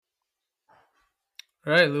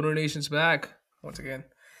All right, Lunar Nation's back once again.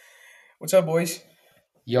 What's up, boys?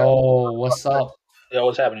 Yo, what's up? Yo,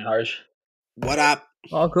 what's happening, Harsh? What up?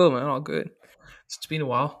 All good, man. All good. It's been a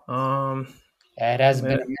while. Yeah, it has been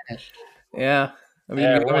man, a minute. yeah. I mean, Yeah,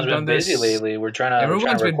 we everyone's haven't been done busy this. lately. We're trying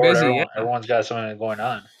Everyone's to been record. busy. Everyone Yeah. everyone's got something going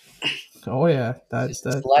on. Oh yeah, It's that's just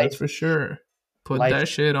that. That's life, for sure. Put life. that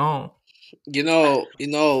shit on.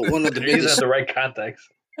 One of the You're using it in biggest. the right context.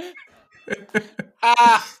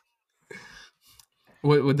 Ah,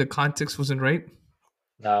 What the context wasn't right?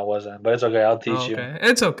 No, it wasn't, but it's okay. I'll Oh, teach you. okay.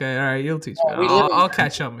 It's okay. All right, you'll teach me. Oh, we I'll live in I'll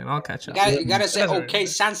catch up, man. I'll catch you up. gotta we you live in gotta It say doesn't really okay,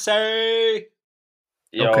 matter. sensei. Okay,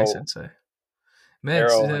 Yo, sensei. Man,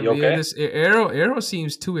 Arrow, you yeah, okay? this Arrow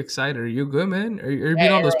seems too excited. Are you good, man? Are you Yeah,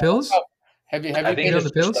 been on those Aaron, what's pills? up? Have I you think You been? on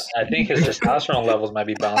the pills? I think his testosterone levels might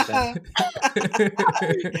be bouncing.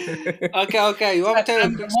 Okay. You want me That to tell you a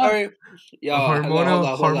time of the quick month? story? Yo, hello, hold hormonal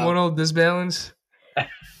up, hold up, hormonal disbalance.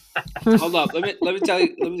 hold up. Let me tell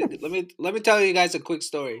you. Let me tell you guys a quick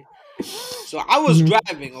story. So I was Mhm.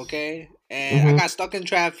 driving, okay, and I Mhm. got stuck in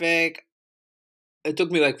traffic. It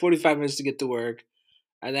took me like 45 minutes to get to work,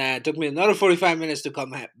 and then it took me another 45 minutes to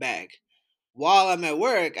come back. While I'm at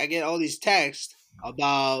work, I get all these texts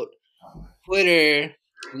about Twitter,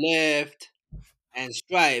 Lyft, and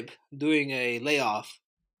Stripe doing a layoff.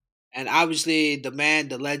 And obviously, the man,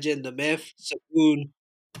 the legend, the myth, Sagoon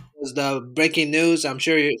was the breaking news. I'm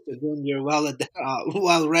sure Sagoon, you're well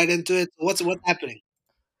read into it. What's happening?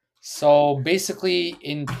 So basically,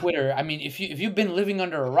 in Twitter, I mean, if you've been living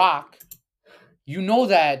under a rock, you know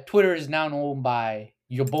that Twitter is now owned by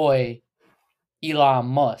your boy Elon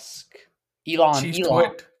Musk. Chief Elon,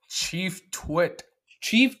 Twit. Chief Twit.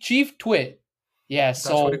 Chief Twit. Yeah. That's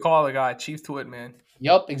what they So, call the guy. Chief Twit, man.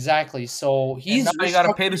 yup, exactly. So And now he's you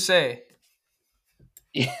gotta pay to restructuring. say.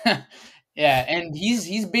 Yeah, yeah, and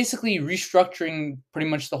he's basically restructuring pretty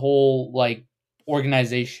much the whole like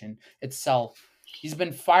organization itself. He's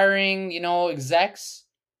been firing, execs.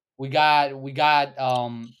 We got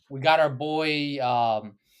our boy.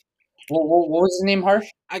 What was his name? Harsh.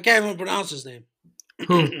 I can't even pronounce his name.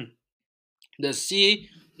 Who? The This,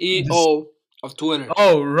 CEO of Twitter.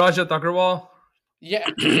 Oh, Rajat Agrawal. yeah,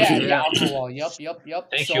 Yeah. Agarwal. Yup.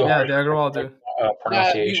 Thank you, Yeah, So Harsh, the for Agrawal the dude. yeah, we,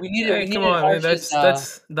 pronunciation. we needed Hey, we come needed on, man.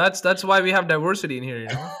 Harsh's. That's why we have diversity in here, you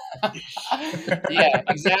know. Yeah,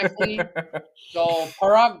 exactly. So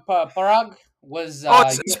Parag was Oh,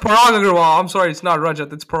 it's Parag Agrawal. I'm sorry, it's not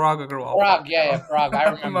Rajat. It's Parag Agrawal. Parag, yeah, Oh, Parag. I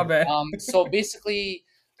my remember. bad. So basically,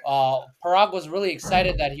 Parag was really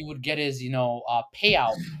excited that he would get his,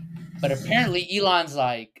 payout. But apparently, Elon's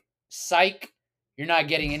like, "Psych, you're not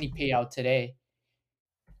getting any payout today."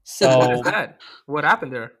 What is So, that? What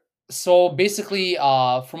happened there? so basically,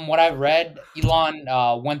 from what I've read, Elon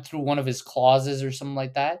went through one of his clauses or something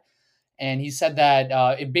like that, and he said that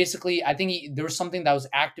it basically, I think there was something that was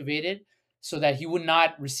activated so that he would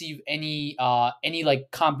not receive any like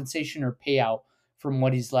compensation or payout from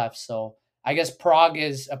what he's left. So I guess Parag.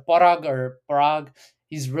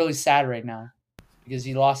 He's really sad right now because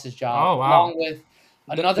he lost his job Oh along wow. with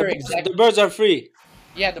The, the another birds exec. the birds are free.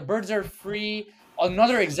 Yeah, the birds are free.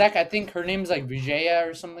 Another exec, I think her name's like Vijaya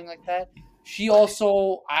or something like that. She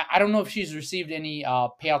also, I don't know if she's received any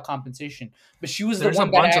payout compensation, but she was the There's a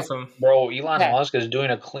one that bunch had, of them. Bro, Elon yeah, Musk is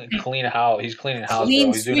doing a clean house. He's cleaning house, bro.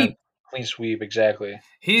 clean He's doing a sweep. clean sweep. Exactly.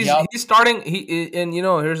 He's Yep. he's starting and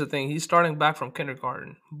here's the thing. He's starting back from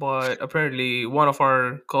kindergarten, but apparently one of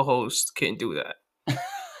our co-hosts can't do that.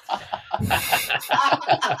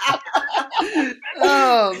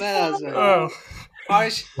 Oh man, that's right. Oh,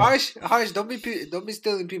 Harsh. Don't be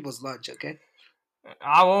stealing people's lunch, okay?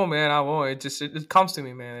 I won't, man. I won't. It comes to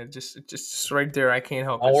me, man. It's right there. I can't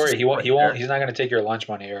help it. Don't It's worry, just he won't. right He won't. there. He's not gonna take your lunch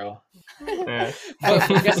money, bro. Yeah. But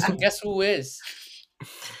guess who is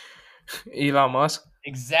Elon Musk.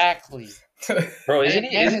 exactly? Bro, And, and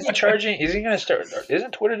Isn't he his, charging? Isn't he gonna start?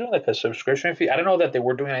 Isn't Twitter doing like a subscription fee? I don't know that they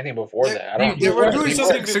were doing anything before They, that. I they, don't. they they were were doing they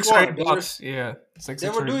something were Six hundred before. They were bucks. Yeah, it's like they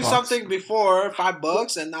six were hundred doing bucks. something before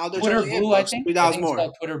 $5, and now they're Twitter charging eight Blue. I bucks, think three I dollars think it's more.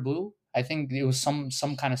 called Twitter Blue. I think it was some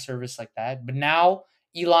kind of service like that. But now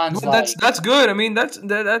Elon's But like, that's good. I mean, that's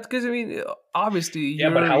because I mean, obviously Yeah,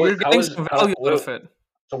 but you're getting some value out what? of it.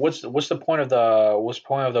 So what's the point of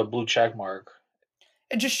the blue check mark?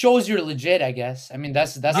 it just shows you're legit. I guess. I mean,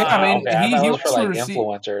 that's Yeah, I the mean, Okay. I thought it he was for wants to like receive.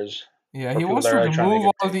 influencers, Yeah, for he people wants that to are like trying to remove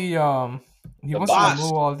get all the he the wants to bots. Bots,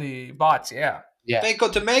 remove all the bots. Yeah. yeah.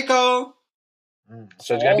 Faco to Mako. So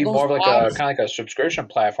So it's gonna all be those more of like a bots. kind of like a subscription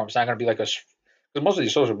platform. It's not gonna be like because most of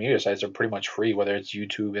these social media sites are pretty much free, whether it's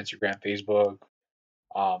YouTube, Instagram, Facebook,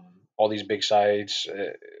 all these big sites.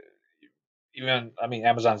 Even I mean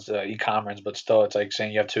Amazon's e-commerce, but still, it's like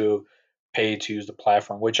saying you have to pay to use the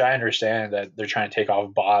platform, which I understand that they're trying to take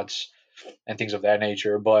off bots and things of that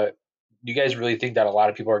nature. But do you guys really think that a lot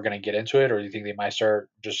of people are going to get into it, or do you think they might start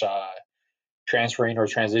just transferring or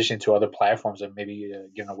transitioning to other platforms and maybe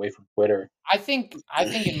getting away from Twitter? I think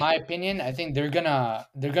in my opinion, I think they're gonna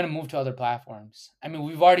move to other platforms. I mean,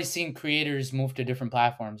 we've already seen creators move to different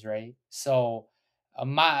platforms, right? So,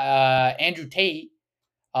 my Andrew Tate,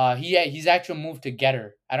 he's actually moved to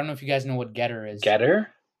Getter. I don't know if you guys know what Getter is. Getter?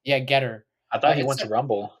 Yeah, Getter. I thought he It's went to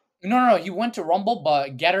Rumble. no, he went to Rumble,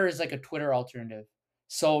 but Getter is like a Twitter alternative.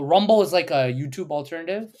 So Rumble is like a YouTube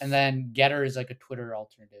alternative, and then Getter is like a Twitter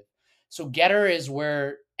alternative. So Getter is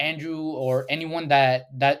where Andrew or anyone that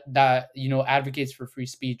advocates for free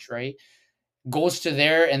speech, right, goes to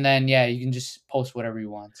there, and then yeah, you can just post whatever you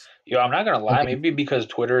want. Yo, I'm not gonna lie, Okay. maybe because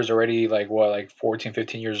Twitter is already like what, like 14,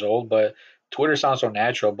 15 years old, but Twitter sounds so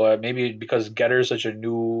natural, but maybe because Getter is such a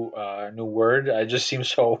new word, it just seems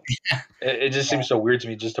so it just seems so weird to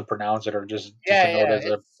me just to pronounce it or just to know Yeah. there's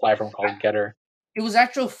a platform called Getter. It was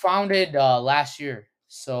actually founded last year,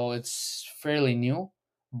 so it's fairly new.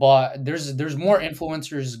 But there's more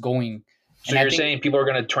influencers going, So and I you're think saying people are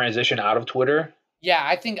gonna transition out of Twitter? yeah,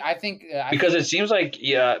 I Because think it seems like,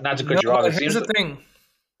 yeah, not to No, cut you off, but here's the thing.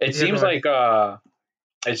 it Yeah, go seems ahead. like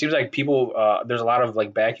it seems like people there's a lot of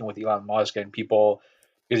like backing with Elon Musk and people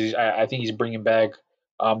because I think he's bringing back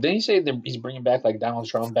didn't he say that he's bringing back like Donald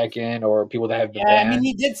Trump back in or people that have been yeah, I mean banned?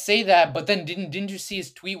 he did say that, but then didn't you see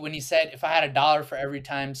his tweet when he said if I had $1 for every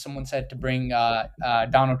time someone said to bring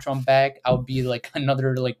Donald Trump back, I would be like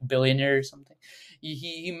another like billionaire or something.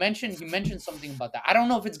 He mentioned something about that. I don't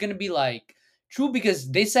know if it's gonna be like true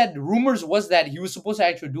because they said rumors was that he was supposed to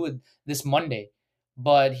actually do it this Monday,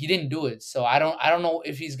 but he didn't do it. So I don't know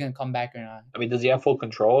if he's gonna come back or not. I mean, does he have full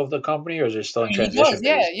control of the company or is it still I in mean, he does, transition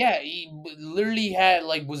yeah, phase? yeah. Literally had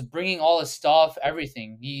like was bringing all his stuff,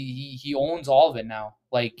 everything. He owns all of it now.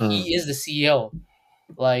 Like Hmm. he is the CEO.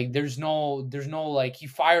 Like there's no like he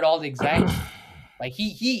fired all the execs. Like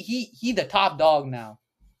he the top dog now.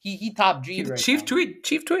 He top G He's the right chief now. tweet.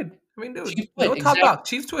 Chief tweet. I mean, dude, Chief no Twit, top exactly. dog.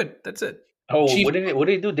 Chief tweet. That's it. Oh, Chief. what did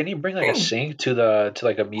he do? Didn't he bring like a Boom. sink to the to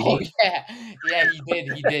like a Oh meeting? yeah, yeah.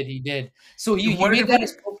 He did. So he What did made he that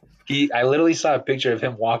bring? his. I literally saw a picture of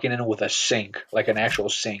him walking in with a sink, like an actual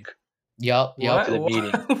sink, Yup. to the What?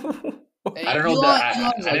 meeting. I don't know Elon Elon's I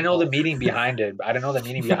like didn't know the that. meaning behind it. I didn't know the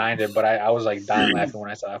meaning behind it, but I was like dying laughing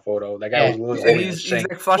when I saw that photo. That guy Yeah. was literally Yeah, holding a he's sink.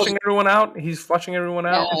 like flushing everyone out. He's flushing everyone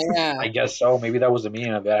Yeah, out. yeah. I guess so. Maybe that was the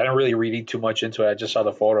meaning of it. I didn't really read too much into it. I just saw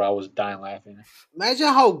the photo. I was dying laughing. Imagine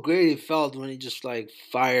how great it felt when he just like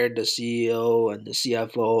fired the CEO and the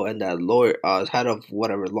CFO and that lawyer, head of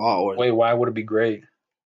whatever law or. Wait, why would it be great?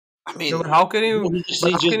 I No, mean, but how can you? he just But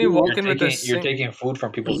he how just can you do walk in with a You're sink? taking food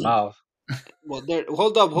from people's mouth. well. There,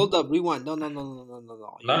 hold up, rewind. No. No, no,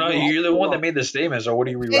 You're you're the absolutely one that wrong. made the statement. So what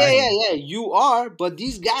are you Yeah. rewinding? You are, but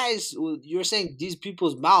these guys, you're saying these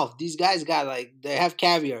people's mouth. These guys got like they have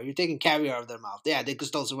caviar. You're taking caviar out of their mouth. Yeah, they could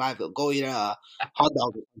still survive it. Go eat a hot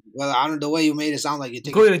dog. Well, I don't know the way you made it sound like you're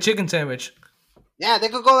Go taking. eat a chicken sandwich. Yeah, they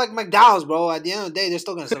could go like McDonald's, bro. At the end of the day, they're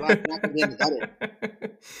still gonna survive. They're not gonna be in the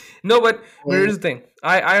gutter. No, but So, here's the thing.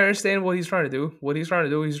 I understand what he's trying to do. What he's trying to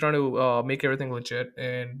do, he's trying to make everything legit,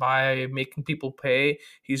 and by making people pay,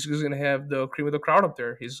 he's just gonna have the cream of the crowd up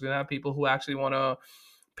there. He's gonna have people who actually want to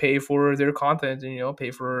pay for their content and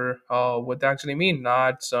pay for what they actually mean,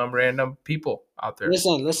 not some random people out there.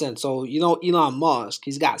 listen. So you know Elon Musk,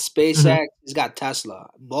 he's got Hmm. SpaceX, he's got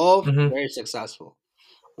Tesla, both Hmm. very successful.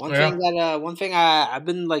 Yeah. One thing I've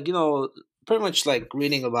been like pretty much like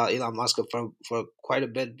reading about Elon Musk for quite a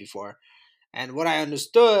bit before, and what I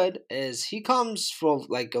understood is he comes from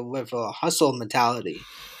like with a hustle mentality,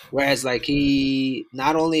 whereas like he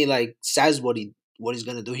not only like says what he's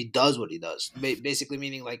gonna do, he does what he does. Basically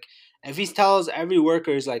meaning like if he tells every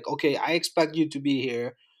worker is like, okay, I expect you to be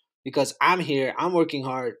here because I'm here, I'm working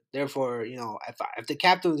hard. Therefore, if the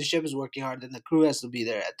captain of the ship is working hard, then the crew has to be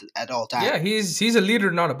there at all times. Yeah, he's a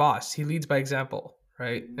leader, not a boss. He leads by example,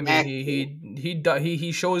 right? I mean, Exactly.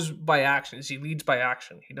 he shows by actions. He leads by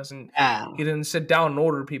action. He doesn't Yeah. he doesn't sit down and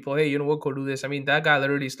order people. Hey, you know what? Go do this. I mean, that guy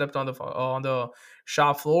literally slept on the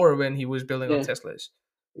shop floor when he was building on Yeah. Teslas.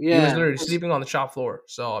 He was Yeah. literally sleeping on the shop floor.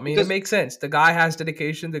 So I mean, it Because makes sense. The guy has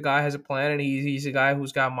dedication. The guy has a plan, and he's a guy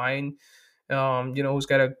who's got mind. Who's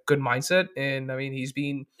got a good mindset, and I mean,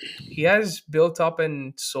 he has built up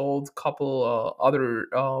and sold a couple other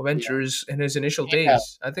Yeah. ventures in his initial PayPal.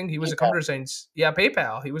 days. I think he was a PayPal. computer science. Yeah,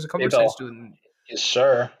 PayPal. He was a computer PayPal. science student. Yes,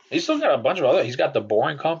 sir. He's still got a bunch of other. He's got the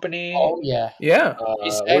Boring Company. Oh yeah, Yeah. What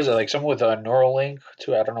is SpaceX. it like? Someone with a Neuralink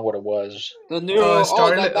too. I don't know what it was. The neural. Oh,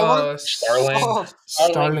 Starlink. that one. Starlink. Oh,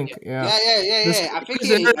 Starlink. Starlink. Yeah. yeah, yeah, yeah, The yeah. I Starlink think is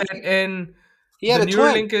there, he. I and, think and he the had a twin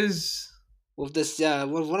Neuralink is. with this.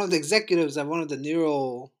 With one of the executives at one of the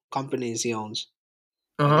neural companies he owns.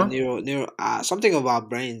 Uh Like a huh. neural. Something about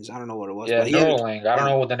brains. I don't know what it was, Yeah, but he had a Neuralink. I don't twin.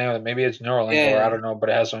 know what the name of it. Maybe it's Neuralink or I Yeah. don't know, but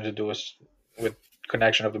it has something to do with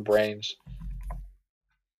connection of the brains.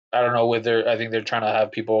 I don't know whether I think they're trying to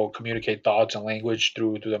have people communicate thoughts and language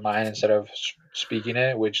through the mind instead of speaking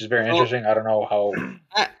it, which is very So interesting. I don't know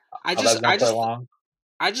I, I how just, that's I gonna play just, along.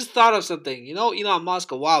 I just thought of something. You know, Elon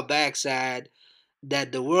Musk a while back said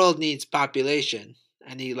that the world needs population,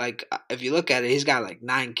 and he like, if you look at it, he's got like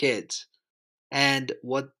 9 kids, and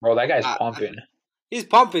what Bro, that guy's I pumping. mean, he's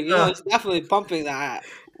pumping. You know, Uh, he's definitely pumping that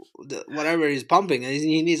whatever he's pumping, and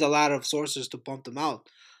he needs a lot of sources to pump them out.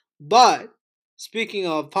 But speaking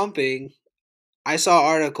of pumping, I saw an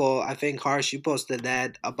article. I think Harsh, you posted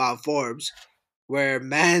that about Forbes, where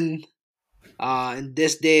men in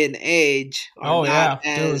this day and age are oh not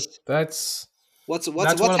yeah, dude. as That's one what's of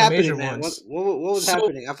the major happening, man? ones. What was So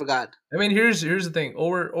happening? I forgot. I mean, here's the thing.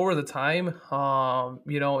 Over the time,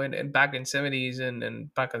 you know, in back in '70s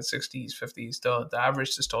and back in '60s, '50s, the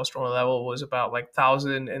average testosterone level was about like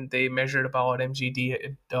 1,000, and they measured about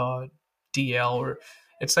mgd DL, or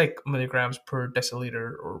it's like milligrams per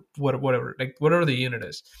deciliter or whatever, like whatever the unit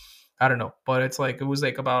is. I don't know, but it's like it was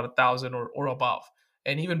like about 1,000 or above,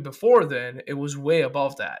 and even before then, it was way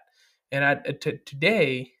above that. And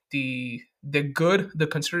today, the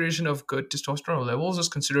consideration of good testosterone levels is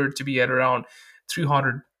considered to be at around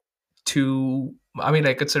 300 to, I mean,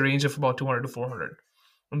 like it's a range of about 200 to 400.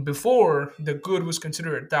 And before, the good was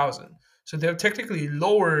considered 1,000. So they've technically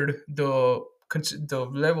lowered the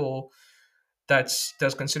level that's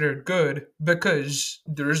considered good because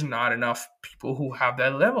there's not enough people who have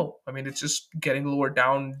that level. I mean, it's just getting lowered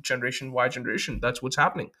down generation by generation. That's what's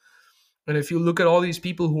happening. And if you look at all these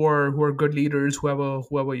people who are good leaders, who have a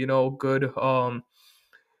good who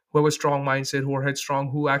have a strong mindset, who are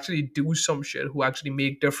headstrong, who actually do some shit, who actually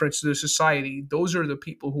make difference to the society, those are the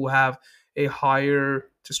people who have a higher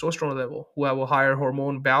testosterone level, who have a higher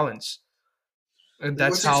hormone balance. And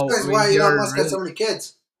that's Which how, I explains mean, why Elon they're Musk has really. so many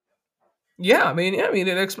kids. Yeah, I mean,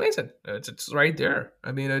 it explains it. It's right there.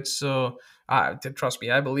 I mean, it's trust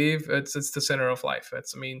me, I believe it's the center of life.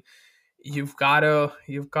 It's, I mean, you've gotta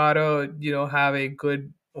have a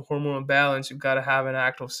good hormone balance. You've got to have an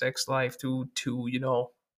active sex life to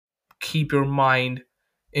keep your mind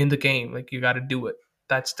in the game. Like, you got to do it.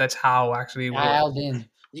 That's how actually it works. Dialed in.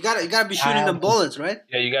 You gotta be shooting them Dialed in. bullets, right?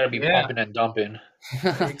 Yeah, you got to be Yeah, pumping and dumping.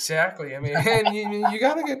 exactly. I mean, and you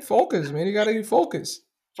got to get focused, man. You got to get focused.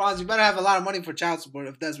 Franz, you better have a lot of money for child support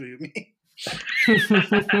if that's what you mean.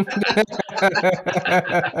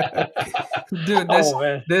 Dude, this Oh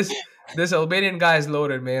man. this this Albanian guy is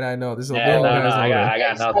loaded, man. I know this Yeah, Albanian Bro, no, guy no, is loaded. I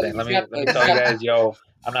got nothing. Let he's me got let me tell you the guys, yo,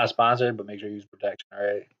 I'm not sponsored, but make sure you use protection. All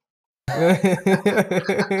right.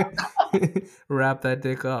 Wrap that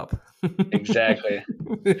dick up. Exactly.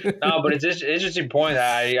 No, but it's just interesting point.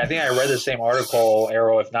 I think I read the same article,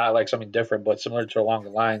 Arrow, if not like something different, but similar to along the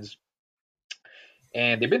lines.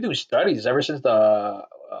 And they've been doing studies ever since the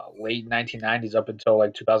late 1990s up until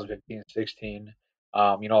like 2015, 16.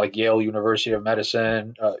 Like Yale University of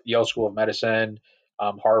Medicine, Yale School of Medicine,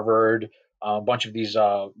 Harvard, a bunch of these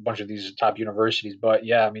top universities. But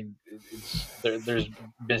yeah, I mean, there's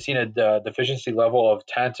been seen a deficiency level of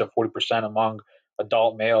 10 to 40% among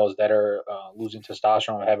adult males that are losing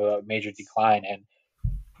testosterone, have a major decline, and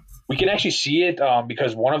we can actually see it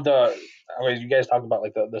because one of the I mean, you guys talked about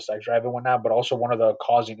like the sex drive and whatnot, but also one of the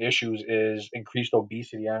causing issues is increased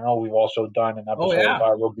obesity. I know we've also done an Oh episode yeah.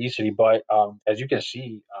 about obesity, but as you can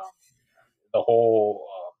see, the whole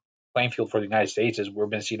playing field for the United States is we've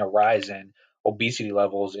been seeing a rise in obesity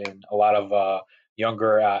levels in a lot of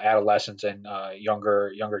younger adolescents and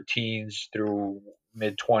younger teens through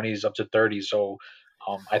mid 20s up to 30s. So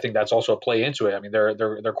I think that's also a play into it. I mean,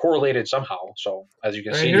 they're correlated somehow. So as you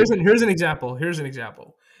can All right, see, here's an example. Here's an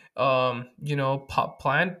example. Plant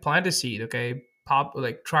a seed. Okay, pop,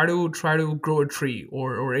 like try to grow a tree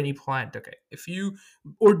or any plant. Okay, if you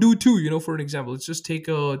or do two. For an example, let's just take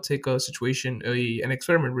a situation, an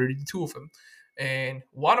experiment where you do two of them, and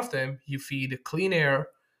one of them you feed clean air,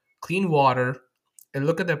 clean water, and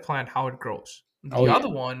look at that plant how it grows. Oh The yeah. other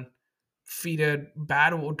one, feed it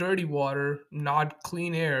bad or dirty water, not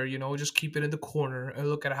clean air. Just keep it in the corner and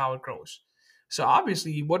look at how it grows. So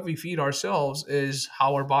obviously, what we feed ourselves is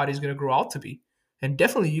how our body is going to grow out to be. and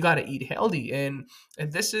definitely you got to eat healthy. And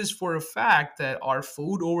this is for a fact that our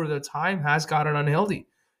food over the time has gotten unhealthy.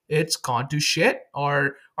 It's gone to shit.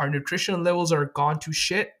 Our nutrition levels are gone to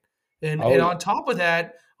shit. And Oh on top of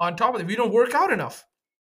that, we don't work out enough.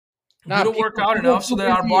 We nah, don't work people out people enough so feel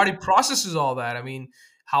that our busy. body processes all that. I mean,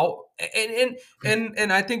 how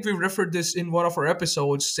and I think we referred this in one of our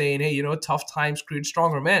episodes saying, hey, tough times create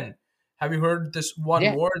stronger men. Have you heard this one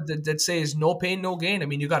Yeah, more that says no pain, no gain? I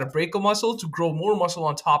mean, you got to break a muscle to grow more muscle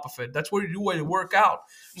on top of it. That's what you do when you work out.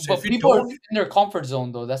 So if but you people are in don't, their comfort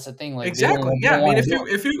zone though. That's the thing. Like exactly, they yeah. I don't mean, want to if do you it.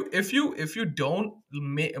 if you don't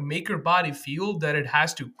make your body feel that it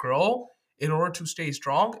has to grow in order to stay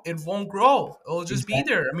strong, it won't grow. It'll just be Exactly.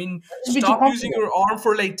 there. I mean, Just be too stop using comfortable. your arm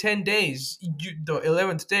for like 10 days. The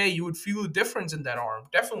 11th day, you would feel a difference in that arm.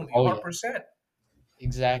 Definitely, Oh yeah. 100%.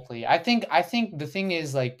 Exactly. I think the thing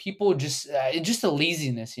is like people just it's just a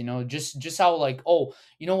laziness, just how like, oh,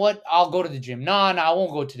 you know what? I'll go to the gym. No, no, I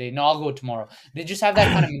won't go today. No, I'll go tomorrow. They just have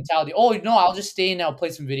that kind of mentality. Oh, no, I'll just stay and I'll play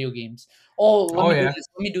some video games. Oh, let Oh me do yeah, this.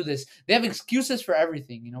 Let me do this. They have excuses for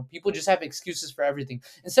everything, People just have excuses for everything.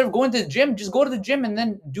 Instead of going to the gym, just go to the gym and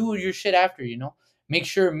then do your shit after. Make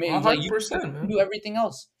sure one like hundred you percent, can man. do everything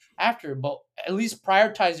else after, but at least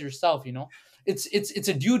prioritize yourself. It's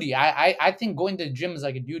a duty. I think going to the gym is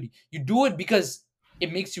like a duty. You do it because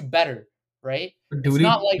it makes you better, right? A It's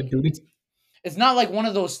not duty, a like duty. it's not like one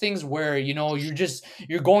of those things where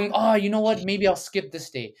you're going, oh, you know what, maybe I'll skip this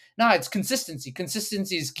day. Nah, it's consistency.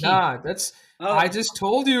 Consistency is key. Nah, that's. Oh, I just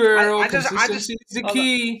told you, I, Earl. I just, I just, Consistency is the hold on.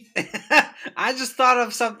 key. I just thought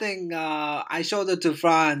of something. I showed it to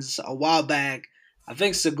Franz a while back. I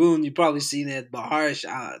think Sagoon, you probably seen it, but Harsh,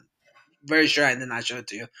 very sure I did not show it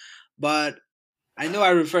to you. But I know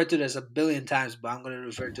I referred to this a billion times, but I'm gonna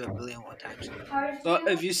refer to it a billion one times. So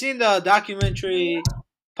if you've seen the documentary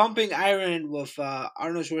Pumping Iron with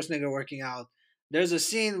Arnold Schwarzenegger working out, there's a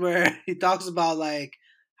scene where he talks about like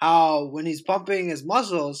how when he's pumping his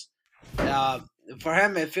muscles, uh, for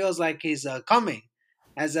him it feels like he's coming,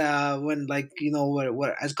 as when like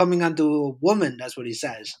what as coming onto a woman. That's what he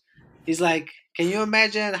says. He's like, can you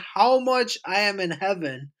imagine how much I am in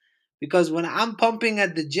heaven? Because when I'm pumping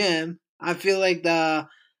at the gym, I feel like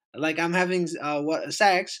I'm having what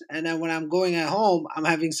sex, and then when I'm going at home, I'm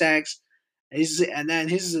having sex. And then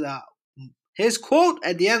his quote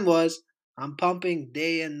at the end was, "I'm pumping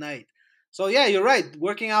day and night." So yeah, you're right.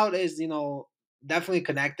 Working out is definitely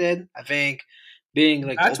connected. I think being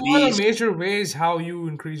like That's one of the obese. major ways how you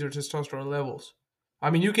increase your testosterone levels. I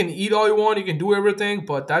mean, you can eat all you want, you can do everything,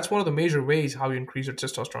 but that's one of the major ways how you increase your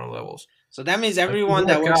testosterone levels. So that means Like you everyone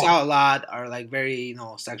that work works out. out a lot are like very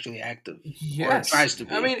sexually active or Yes, tries to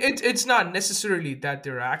I be. mean it's not necessarily that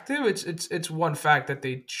they're active. It's one fact that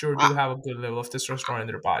they sure do I, have a good level of testosterone in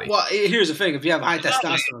their body. well, here's the thing: if you have high It's not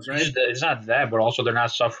like testosterone, right? it's not that, but also they're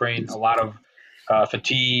not suffering a lot of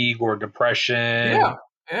fatigue or depression. Yeah,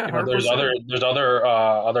 yeah, You know, there's 100%.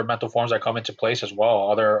 other mental forms that come into place as well.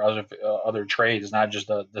 Other traits, not just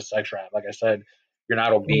the sex drive. Like I said, you're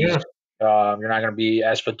not obese. Yeah, You're not going to be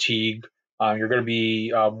as fatigued. You're going to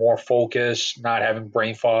be more focused, not having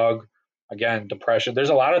brain fog. Again, depression. There's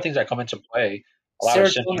a lot of things that come into play. A lot of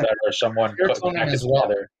symptoms Serotonin, that are somewhat serotonin connected as well.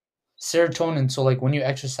 together. Serotonin. So like when you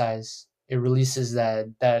exercise, it releases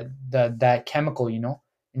that chemical,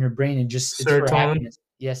 in your brain. It's for serotonin. happiness.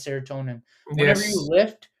 Yeah, serotonin. Whenever you Yes,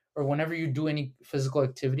 lift or whenever you do any physical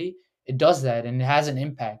activity, it does that and it has an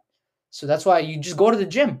impact. So that's why you just go to the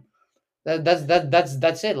gym.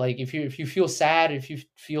 That's it. Like if you feel sad, if you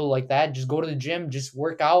feel like that, just go to the gym, just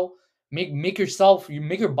work out, make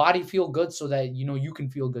your body feel good so that you can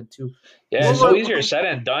feel good too. It's Yeah, it's just so Well, easier said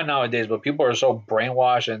than done nowadays, but people are so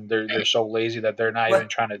brainwashed and they're so lazy that they're not even but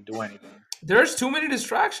trying to do anything. there's too many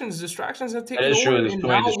distractions. Distractions have That taken is over, true. There's and too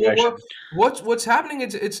now many distractions. what's happening?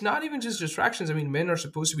 It's not even just distractions. I mean, men are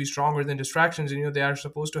supposed to be stronger than distractions, and they are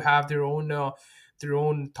supposed to have their own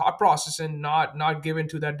thought process and not given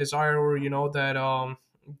to that desire or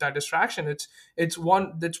that distraction. That's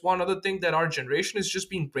one other thing that our generation is just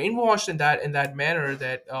being brainwashed in that manner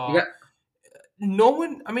that you got no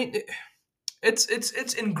one. I mean,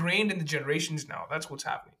 it's ingrained in the generations now. That's what's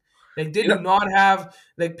happening. Like they you do got not have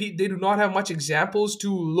they do not have much examples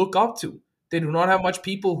to look up to. They do not have much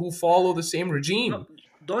people who follow the same no, regime.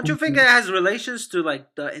 don't you Who, think it has relations to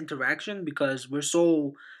like the interaction because we're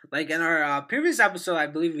so like in our previous episode I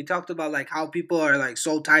believe we talked about like how people are like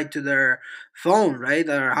so tied to their phone, right?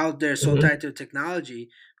 Or how they're so Mhm. tied to technology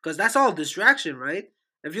because that's all distraction, right?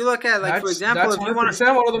 If you look at like for example That's if you hundred want to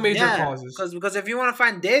percent one of the major yeah causes. because if you want to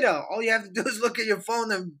find data all you have to do is look at your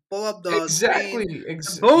phone and pull up the screen Exactly. and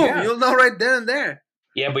boom Yeah. you'll know right then and there.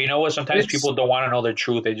 Yeah, but you know what? Sometimes It's people don't want to know the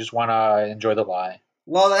truth. They just want to enjoy the lie.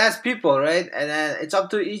 Well, that's people, right? And then it's up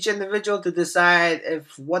to each individual to decide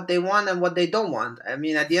if what they want and what they don't want. I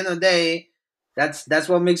mean, at the end of the day, that's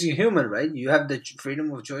what makes you human, right? You have the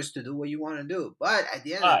freedom of choice to do what you want to do. But at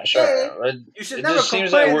the end of Ah, the day, sure. you should It never just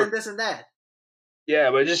seems like complain we're and this and that.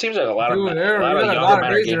 yeah, but it just seems like dude, a Arrow, lot you of got a younger lot of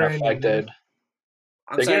men are days that getting are ending, man. affected.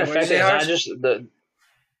 I'm They're getting sorry, what did you affected. say, It's not Harsh? just the.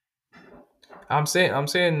 I'm saying,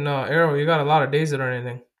 Arrow, you got a lot of days that are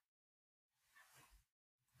ending.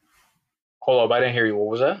 Hold up, I didn't hear you. What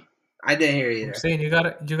was that? I didn't hear you I'm either. saying you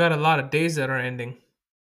got a lot of days that are ending.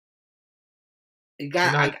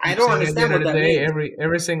 You know how you I keep don't saying it at the understand end of what the that day, means.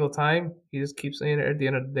 every single time. You just keep saying it at the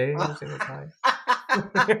end of the day, every single time.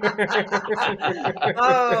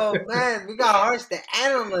 Oh man, we got Harsh the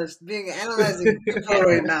analyst being analyzing people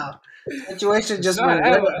right now. Situation It's just not went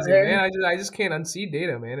left analyzing, man. there. I just can't unsee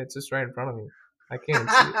data, man. It's just right in front of me. I can't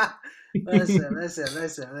unsee Listen, it.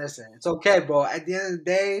 listen. It's okay, bro. At the end of the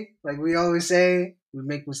day, like we always say, we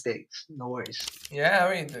make mistakes. No worries. Yeah,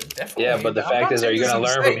 I mean, Yeah, definitely. but the I'm fact not is, are saying you this is going a to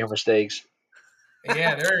learn from mistake. your mistakes?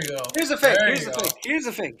 Yeah, there you go. Here's the thing. There Here's you the go. thing. Here's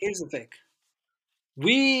the thing. Here's the thing.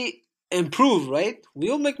 We improve, right?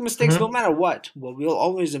 We'll make mistakes no Hmm. matter what, but we'll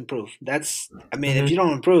always improve. That's, I mean, if Hmm. you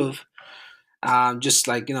don't improve, just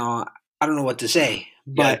like I don't know what to say,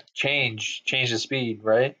 You got but to change the speed,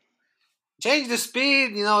 right? change the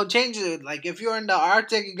speed. Change it. Like if you're in the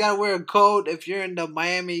Arctic, you gotta wear a coat. If you're in the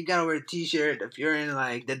Miami, you gotta wear a t-shirt. If you're in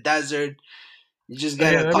like the desert, you just Okay,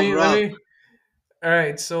 gotta cover let up. me. All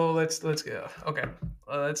right, so let's go. Okay,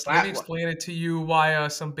 let me Right? explain it to you via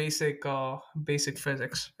some basic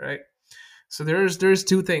physics, right? So there's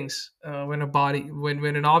two things when a body when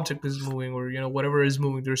an object is moving or whatever is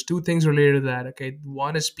moving. There's two things related to that. Okay,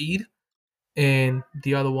 one is speed, and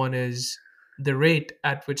the other one is the rate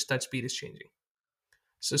at which that speed is changing.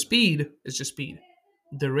 So speed is just speed.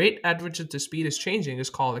 The rate at which the speed is changing is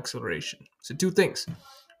called acceleration. So two things.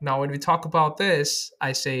 Now, when we talk about this,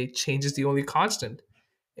 I say change is the only constant,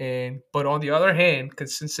 and but on the other hand,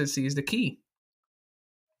 consistency is the key.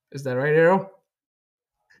 Is that right, Arrow?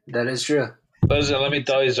 That is true. Listen, let me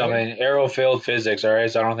tell you Right? something. Arrow failed physics, all right?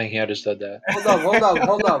 So I don't think he understood that. Hold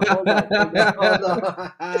up.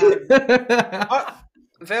 Oh,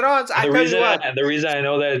 Feroz, I The tell you reason what. the reason I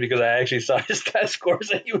know that is because I actually saw his test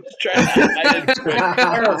scores and he was trying to hide it quick.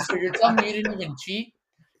 Arrow, so you're telling me you didn't even cheat?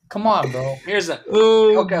 Come on, bro. Here's a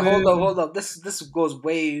Oh okay. man. Hold up. This goes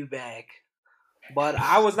way back. But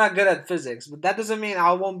I was not good at physics. But that doesn't mean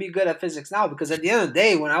I won't be good at physics now. Because at the end of the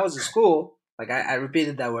day, when I was in school, like I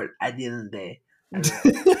repeated that word. At the end of the day,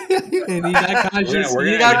 And he got conscious. We're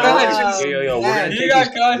He gonna you got know what? conscious. We're man. gonna He take these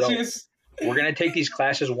got yo, conscious. we're gonna take these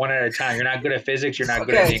classes one at a time. You're not good at physics, you're not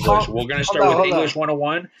good at Okay, English. We're gonna hold start on, with hold English on.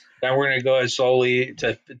 101, then we're gonna go slowly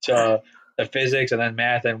to physics and then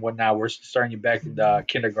math and whatnot. We're starting you back in the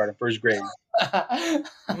kindergarten, first grade.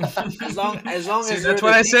 As long See, as you're that's the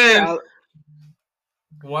what I teacher, said.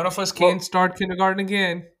 One of us can't well, start kindergarten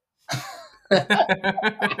again.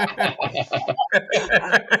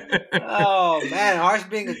 oh man, Harsh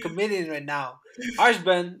being a comedian right now. Harsh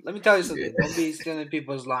Ben, let me tell you something. Don't be stealing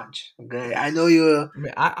people's lunch. Okay, I know you.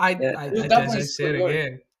 Man, Yeah. You as definitely I still said yours.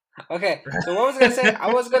 again. Okay, so what was I gonna say? I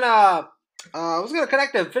was gonna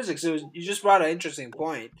connect to physics. You just brought an interesting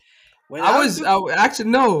point. When I took, Actually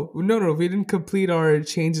no. We didn't complete our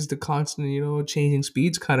changes to constant, changing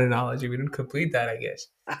speeds kind of analogy. We didn't complete that, I guess.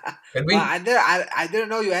 Did well, we? I didn't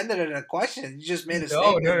know you ended it in a question. You just made a No,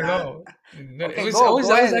 no, statement. no, no. No, it Okay, was. I was.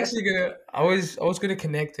 go I was ahead. actually gonna. I was gonna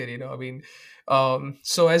connect it. I mean,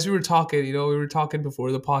 so as we were talking, we were talking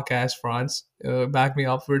before the podcast, Franz, back me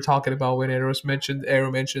up. We were talking about when Arrow mentioned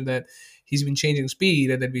that he's been changing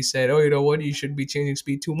speed, and then we said, oh, you know what? You shouldn't be changing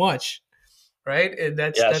speed too much, right? And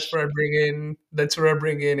that's Yes. where I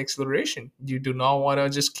bring in acceleration. You do not want to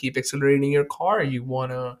just keep accelerating your car. You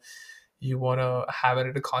wanna have it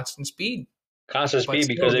at a constant speed. Constant But speed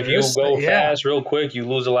because still, if there you is, go yeah. fast real quick, you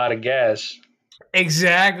lose a lot of gas.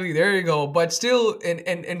 Exactly. There you go. But still,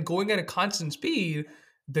 and going at a constant speed,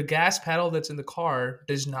 the gas pedal that's in the car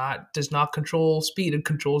does not control speed. It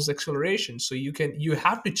controls the acceleration. So you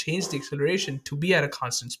have to change the acceleration to be at a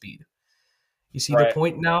constant speed. You see the Right.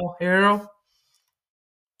 point now, Arrow?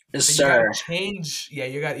 Yes, So you gotta sir. change. Yeah,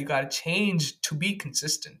 you gotta change to be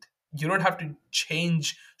consistent. You don't have to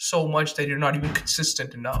change so much that you're not even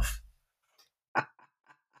consistent enough.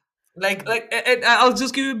 Like and I'll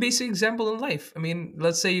just give you a basic example in life. I mean,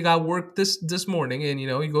 let's say you got work this morning, and you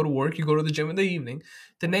go to work, you go to the gym in the evening.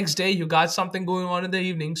 The next day you got something going on in the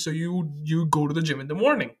evening, so you go to the gym in the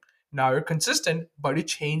morning. Now you're consistent, but you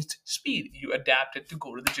changed speed. You adapted to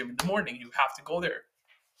go to the gym in the morning. You have to go there.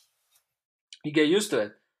 You get used to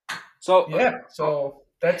it. So Yeah. So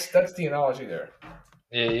that's the analogy there.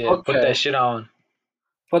 Yeah. Put that okay, shit on.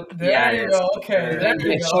 but There you go. Okay, there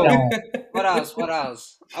you So go. what else? What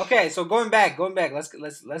else? Okay, so going back. Let's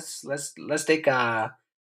take a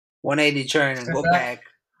 180 turn and go back.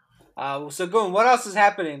 So Goon, what else is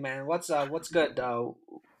happening, man? What's good?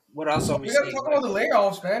 What else are we We gotta seeing? talk about the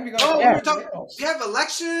layoffs, man. We gotta Oh, talk we about were the talking. layoffs. We have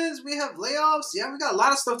elections. We have layoffs. Yeah, we got a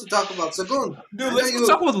lot of stuff to talk about. So Goon, Dude, I know let's you.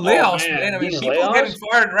 talk about the Oh layoffs, man. man, I mean, these people getting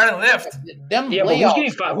layoffs. fired right and left. Them Yeah, but who's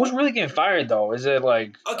getting layoffs. fired? Who's really getting fired though? Is it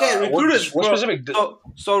like Okay, recruiters, what bro. specific?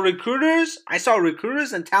 So recruiters. I saw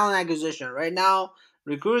recruiters and talent acquisition right now.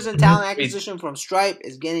 Recruiters and talent acquisition from Stripe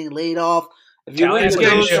is getting laid off. If you Talent look It's at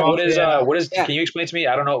getting those, laid acquisition. off, yeah. What is? yeah. Can you explain to me?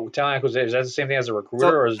 I don't know. Talent acquisition, is that the same thing as a recruiter,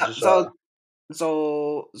 So or is it just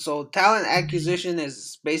so so talent acquisition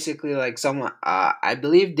is basically like someone. I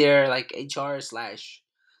believe they're like HR slash.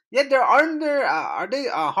 Yeah, they're under. Are they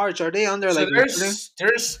Harsh? Are they under So like recruiting?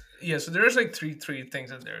 so there's like three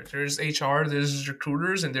things in there. There's HR, there's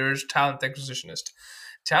recruiters, and there's talent acquisitionist.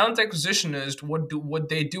 Talent acquisitionist, what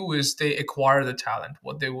they do is they acquire the talent.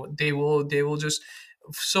 What they will just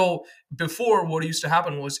so before what used to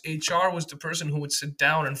happen was HR was the person who would sit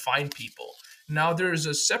down and find people. Now there's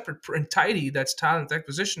a separate entity that's talent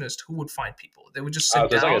acquisitionist who would find people. They would just sit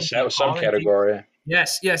there's like a down, keep calling people. subcategory?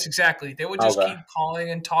 Yes, exactly. They would just Okay, keep calling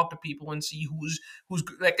and talk to people and see who's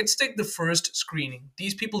like. Let's take the first screening.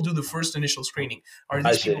 These people do the first initial screening. Are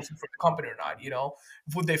I these people see. fit for the company or not?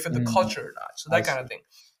 Would they fit the Mm, culture or not? So I that kind see. of thing.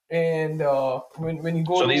 And when you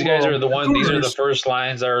go So to these guys are the ones. These are the recruiters, first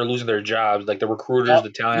lines that are losing their jobs, like the recruiters, Yep.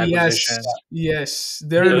 the talent yes, acquisition. yes,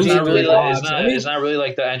 they're So it's They not losing their really laid off. like jobs. I it's mean, not really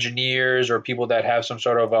like the engineers or people that have some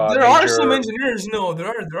sort of there are some major. engineers. No,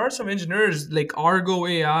 there are some engineers like Argo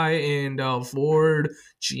AI and Ford,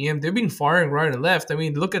 GM. They've been firing right and left. I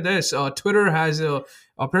mean, look at this. Twitter has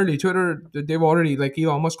apparently Twitter. They've already like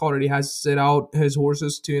Elon Musk already has set out his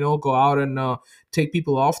horses to go out and take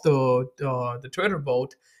people off the Twitter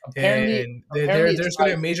boat. Apparently, And apparently it's there's going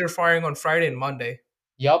to like, be a major firing on Friday and Monday.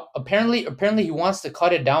 yep. Apparently he wants to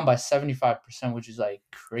cut it down by 75%, which is like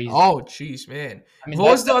crazy. Oh, jeez, man. I mean,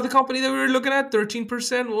 What was the other company that we were looking at?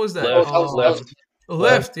 13%. What was that? oh, Left, that was left.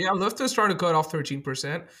 Lyft. Yeah, Lyft is trying to cut off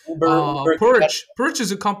 13%. Uber. Perch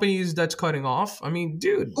is a company that's cutting off. I mean,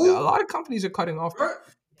 dude, a Who? lot of companies are cutting off. Per-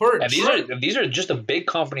 And Perch. these are just the big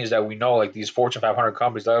companies that we know, like these Fortune 500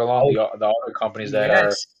 companies, let alone Oh, the other companies that are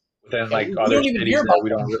Yes. within yeah, like we other don't even cities hear that about we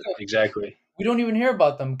them. don't exactly. We don't even hear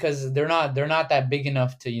about them because they're not that big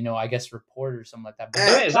enough to I guess report or something like that. But I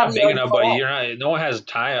they're mean, it's not probably big already enough, cut but off. you're not. No one has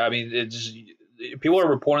time. I mean, it's people are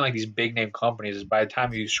reporting like these big name companies. By the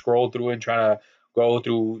time you scroll through and try to go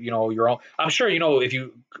through, your own. I'm sure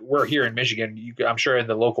if we're here in Michigan, I'm sure in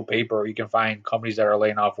the local paper you can find companies that are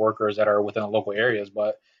laying off workers that are within the local areas,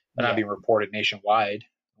 but they're not Yeah. being reported nationwide.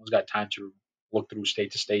 No one's got time to look through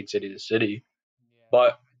state to state, city to city.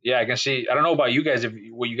 But yeah, I can see. I don't know about you guys if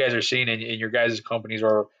what you guys are seeing in your guys' companies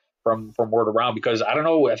or from word around because I don't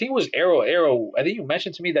know. I think it was Arrow. I think you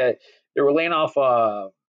mentioned to me that they were laying off.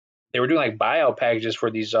 They were doing like buyout packages for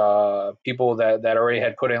these people that already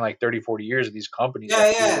had put in like 30, 40 years of these companies Yeah,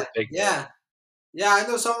 that people yeah, were taking. yeah, yeah. I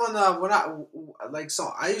know someone. When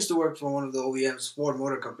I used to work for one of the OEMs, Ford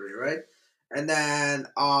Motor Company, right? And then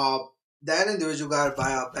that individual got a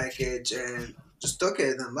buyout package and just took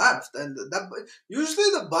it and left. And that usually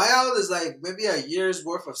the buyout is like maybe a year's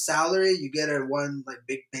worth of salary. You get a one like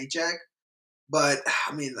big paycheck. But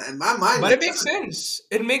I mean, in my mind, But like, it makes sense.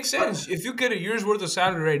 It makes sense. If you get a year's worth of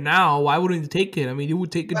salary right now, why wouldn't you take it? I mean, you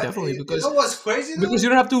would take it but definitely you know what's crazy though? because you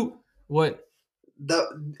don't have to what?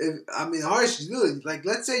 I mean, harsh. Like,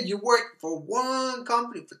 let's say you work for one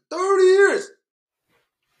company for 30 years.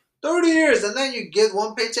 30 years, and then you get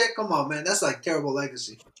one paycheck. Come on, man. That's like terrible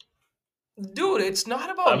legacy. Dude, it's not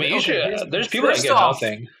I about mean, you okay. Here's should. the thing. There's people that get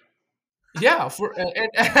nothing. Yeah.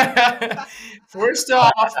 First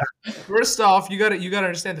off, you gotta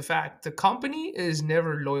understand the fact the company is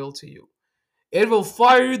never loyal to you. It will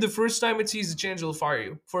fire you the first time it sees the change. It will fire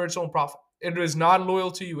you for its own profit. It is not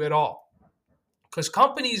loyal to you at all because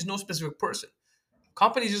company is no specific person.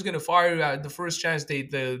 Company's just gonna fire you at the first chance they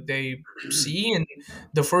see and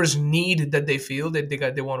the first need that they feel that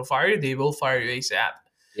they want to fire you. They will fire you ASAP.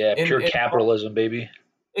 Yeah, pure And capitalism, baby.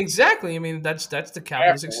 exactly. I mean, that's the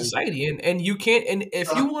capitalistic society, and you can't. And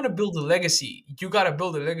if you want to build a legacy, you got to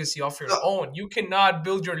build a legacy off your So, own. You cannot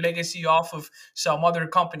build your legacy off of some other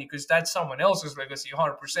company because that's someone else's legacy.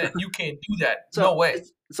 100%. You can't do that. No so, way.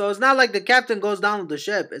 So it's not like the captain goes down with the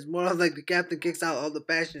ship. It's more of like the captain kicks out all the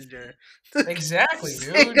passenger. Exactly,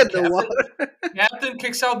 Sink dude. in the water. Captain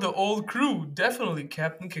kicks out the old crew. Definitely,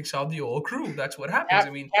 Captain kicks out the old crew. That's what happens. I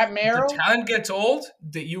mean, Cap the Marrow. talent gets old,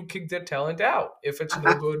 that you kick the talent out. If it's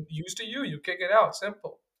no good use to you, you kick it out.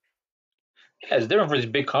 Simple. Yeah, it's different for these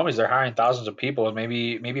big companies. They're hiring thousands of people. And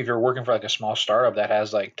maybe if you're working for like a small startup that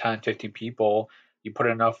has like 10, 15 people, you put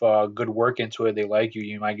enough good work into it, they like you,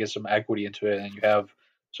 you might get some equity into it, and you have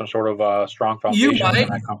some sort of strong You foundation within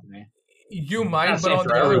might, that company. you I'm not might, but saying on for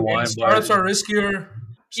the other hand, everyone, but startups are riskier.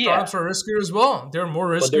 yeah, Startups are riskier as well. They're more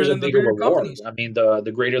but riskier there's a than the bigger bigger reward. companies. I mean,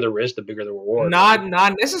 the greater the risk, the bigger the reward, right?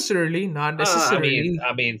 Not necessarily. Not I mean,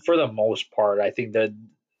 necessarily. for the most part, I think that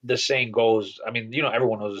the saying goes. I mean,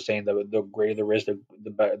 everyone knows the saying: the greater the risk,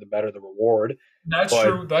 the better the reward. That's But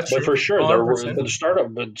true. That's but for true. sure, 100%.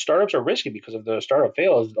 but startups are risky because if the startup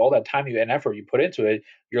fails, all that time and effort you put into it,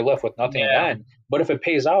 you're left with nothing at the Yeah. end. But if it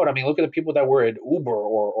pays out, I mean, look at the people that were at Uber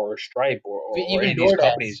or Stripe or any Even of these DoorDash.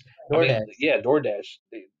 companies. I DoorDash. mean, yeah, DoorDash.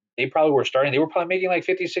 They probably were starting. They were probably making like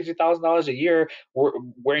 50, $60,000 a year,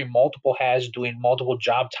 wearing multiple hats, doing multiple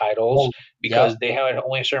job titles Oh, yep. because they had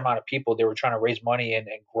only a certain amount of people. They were trying to raise money and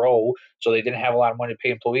grow, so they didn't have a lot of money to pay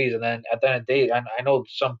employees. And then at the end of the day, I know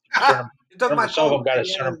You're talking about some of them Coke got at a the end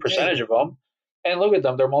of certain the day. percentage of them, and look at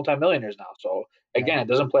them, they're multimillionaires now. So Yeah. again, it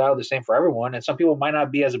doesn't play out the same for everyone, and some people might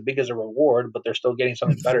not be as big as a reward, but they're still getting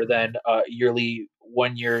something better than a yearly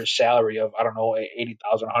 1 year salary of, I don't know,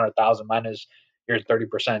 80,000, 100,000 minus your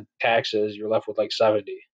 30% taxes. You're left with like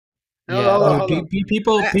 70. Hold on, Yeah. hold on, Dude, hold on.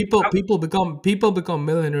 I, I, people become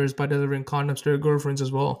millionaires by delivering condoms to their girlfriends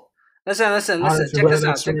as well. listen, I don't know listen. if you've Check heard this that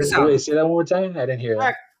out. Check this story. out. Wait, say that one more time. I didn't hear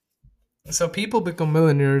that. Check. So people become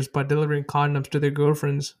millionaires by delivering condoms to their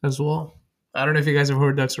girlfriends as well. I don't know if you guys have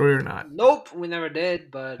heard that story or not. Nope, we never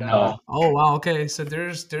did. But No. Oh wow, okay. So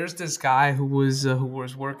there's this guy who was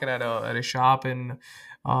working at a shop, and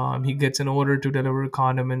he gets an order to deliver a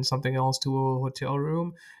condom and something else to a hotel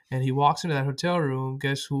room, and he walks into that hotel room.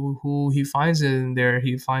 Guess who he finds in there?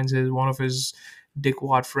 He finds one of his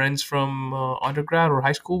dickwad friends from undergrad or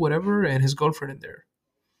high school, whatever, and his girlfriend in there.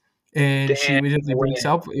 And she Damn immediately breaks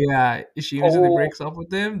way. up. Yeah, she immediately Oh, breaks up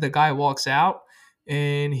with him. The guy walks out,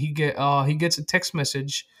 and he gets a text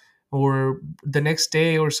message, or the next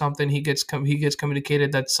day or something. He gets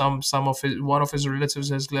communicated that some of his one of his relatives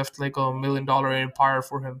has left like $1 million empire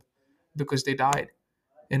for him because they died,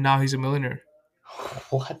 and now he's a millionaire.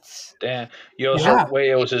 what? Damn. Yo, so Yeah,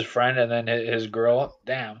 wait, it was his friend and then his girl.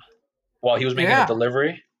 Damn. While he was making a yeah,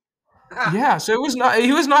 delivery. yeah. So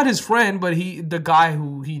he was not his friend, but the guy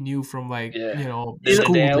who he knew from like Yeah. you Did they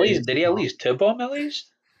school at days. least did he at least tip him at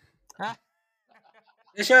least?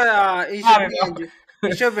 he I should don't bring know. Andrew.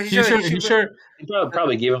 He should bring. He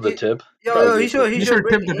probably gave him the He, tip. He yo, probably yo, gave him the He tip. should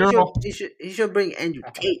tip the girl. he should bring Andrew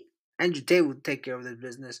Tate. Andrew Tate will take care of this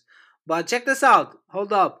business. But check this out.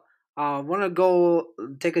 Hold up. I want to go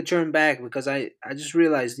take a turn back because I just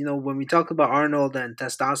realized, when we talked about Arnold and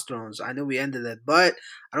testosterones, I know we ended it, but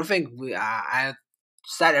I don't think I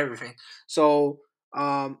said everything. So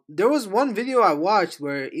there was one video I watched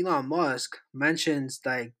where Elon Musk mentions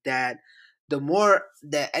like that the more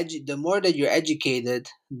that you're educated,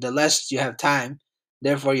 the less you have time.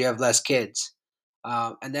 Therefore, you have less kids.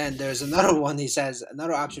 And then there's another one. He says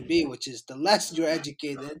another option B, which is the less you're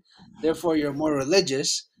educated, therefore you're more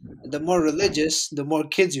religious. And the more religious, the more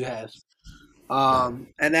kids you have. And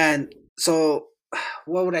then so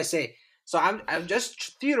what would I say? So I'm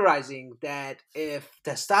just theorizing that if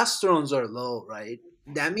testosterone are low, right?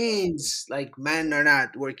 That means like men are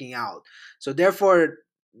not working out. So therefore,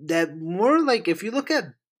 that more like if you look at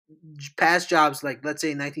past jobs, like let's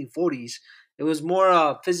say 1940s, it was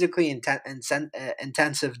more physically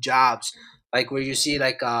intensive jobs, like where you see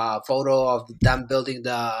like a photo of them building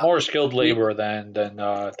the More skilled labor than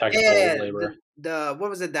technical yeah, labor. the what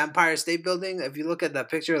was it? The Empire State Building. If you look at that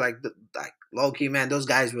picture, like low key, man, those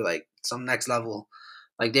guys were like some next level.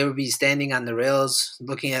 Like they would be standing on the rails,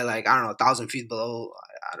 looking at like I don't know, 1,000 feet below.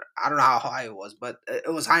 I don't know how high it was, but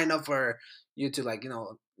it was high enough for you to like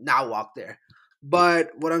not walk there.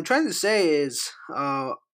 But what I'm trying to say is,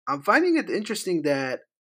 I'm finding it interesting that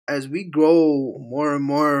as we grow more and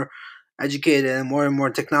more educated and more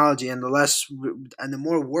technology, and the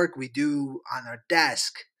more work we do on our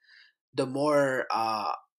desk, the more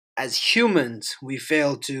as humans we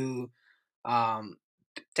fail to um,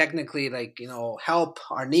 technically like help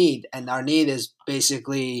our need, and our need is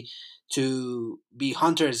basically to be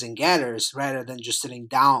hunters and gatherers rather than just sitting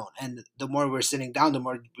down. And the more we're sitting down, the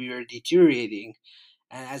more we are deteriorating.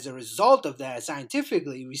 And as a result of that,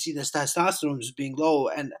 scientifically, we see this testosterone is being low.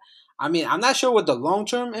 And I mean, I'm not sure what the long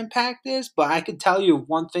term impact is, but I could tell you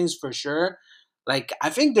one thing's for sure. Like, I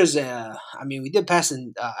think there's a. I mean, we did pass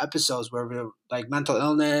in episodes where we were, like mental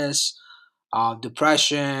illness,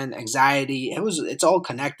 depression, anxiety. It's all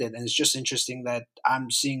connected, and it's just interesting that I'm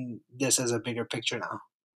seeing this as a bigger picture now.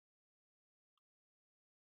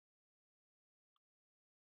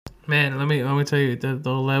 Man, let me tell you the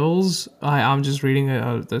levels. I'm just reading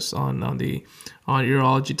this on the on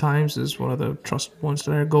Urology Times is one of the trust ones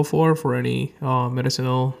that I go for any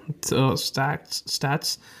medicinal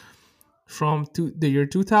stats from the year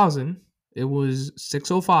 2000. It was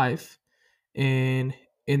 605, and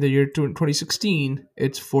in the year 2016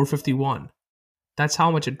 it's 451. That's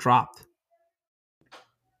how much it dropped.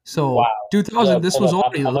 Wow. So 2000, this Hold was up.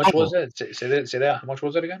 already How much low. was it? Say that. How much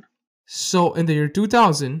was it again? So in the year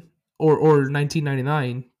 2000 or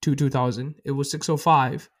 1999 to 2000, it was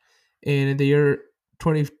 605, and in the year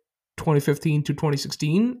 2015 to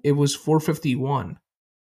 2016, it was 451.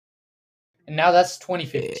 And now that's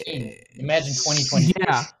 2015. Imagine 2020.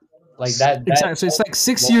 Yeah, Like that. exactly. So it's like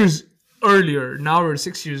 6 years earlier. Now we're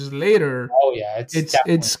 6 years later. Oh yeah, it's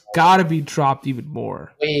It's got to be dropped even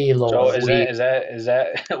more. way lower. So is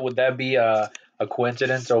that would that be a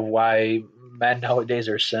coincidence of why men nowadays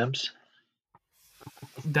are simps?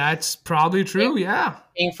 That's probably true. Yeah,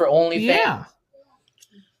 paying for OnlyFans? yeah.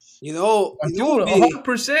 You know, Dude,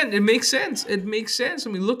 100%. It makes sense. It makes sense.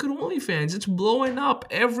 I mean, look at OnlyFans. It's blowing up.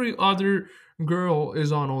 Every other girl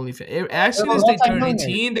is on OnlyFans. As soon as they turn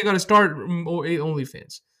 18, they got to start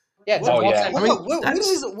OnlyFans. Yeah, it's Oh, yeah.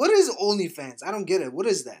 What is OnlyFans? I don't get it. What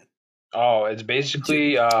is that? Oh, it's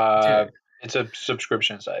basically Dude. it's a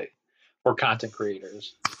subscription site for content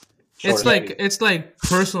creators. It's like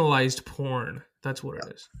personalized porn. That's what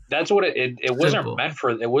it is. That's what it wasn't Simple. meant for.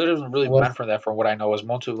 It wasn't really What? meant for that. From what I know, it was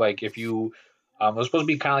mostly like if you, it was supposed to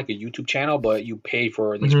be kind of like a YouTube channel, but you pay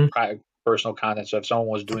for these personal content. So if someone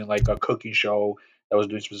was doing like a cooking show that was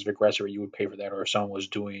doing specific recipe, you would pay for that. Or if someone was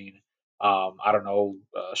doing, I don't know,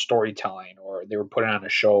 storytelling, or they were putting on a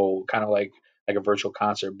show, kind of like a virtual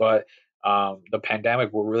concert. But the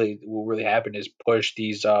pandemic what really happened is push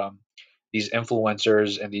these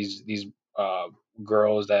influencers and these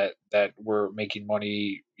girls that were making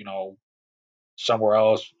money, somewhere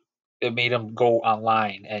else. It made them go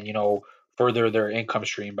online and further their income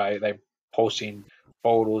stream by like posting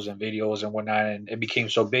photos and videos and whatnot, and it became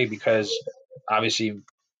so big because obviously,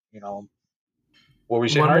 what were you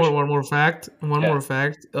saying, Harsh? One more fact. Yeah. More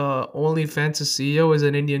fact. OnlyFans CEO is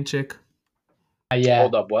an Indian chick. Yeah,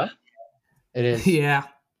 Hold up, what? it is. Yeah,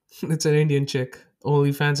 it's an Indian chick.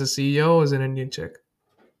 OnlyFans CEO is an Indian chick.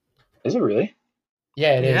 Is it really?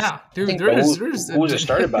 Yeah, it is. Yeah, dude. think- There's Who was it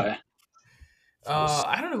started by?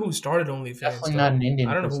 I don't know who started OnlyFans. Definitely not an Indian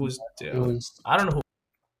I don't know who person. was. It was. I don't know who.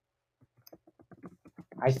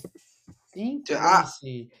 I think. Dude, Let me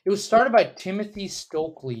see. It was started by Timothy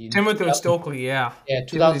Stokely. Timothy Stokely. Yeah. Yeah,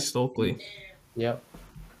 Timothy 2000. Stokely. Yep.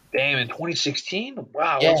 Damn, in 2016?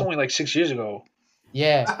 Wow, Yeah. that's only like 6 years ago.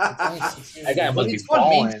 Yeah. it's only 6 years That guy ago. must But be it's gone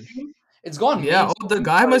balling. mainstream. It's gone. Yeah. mainstream. Oh, the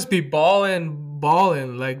guy must be balling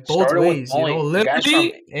like both Started with ways. You know, only- the guy's from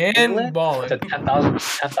literally and England? balling. It's a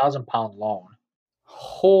 10,000 pound loan.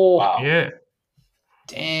 Oh, Wow. Yeah.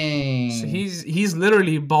 dang. So he's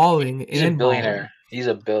literally balling He's a and billionaire. He's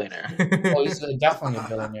a billionaire. Oh, he's definitely a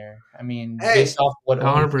billionaire. I mean, Hey. based off what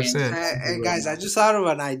 100%. Hey, guys, I just thought of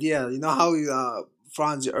an idea. You know how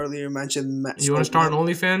Franz earlier mentioned. You want to start an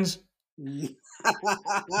OnlyFans? listen.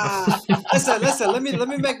 Let me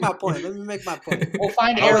make my point. We'll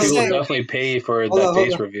find Hey, Harsh Aaron. will hey. definitely pay for Hold that on,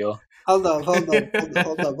 face hold on. reveal. Hold up.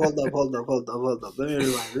 Let me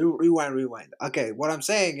rewind. Okay, what I'm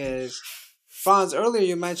saying is, Franz, earlier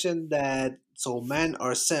you mentioned that men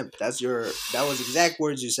are simp. That was exact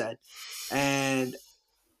words you said, and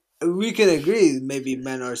we can agree maybe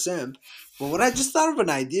men are simp. But what I just thought of an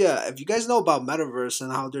idea. If you guys know about metaverse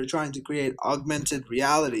and how they're trying to create augmented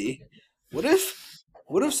reality, what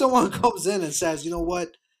if someone comes in and says, you know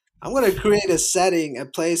what? I'm gonna create a setting, a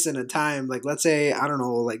place, and a time. Like, let's say, I don't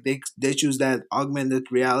know, like they choose that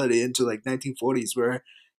augmented reality into like 1940s, where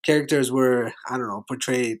characters were, I don't know,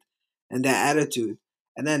 portrayed and that attitude.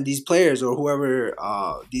 And then these players or whoever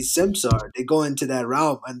these simps are, they go into that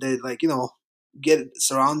realm and they like get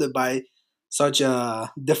surrounded by such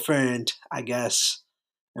a different, I guess,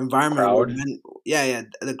 environment. Where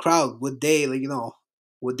Crowd. the crowd would they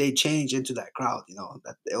would they change into that crowd?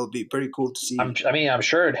 That it would be pretty cool to see. I'm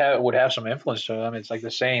sure it would have some influence to them. It's like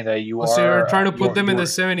the saying that you So you're are trying to you put are- them you in are- the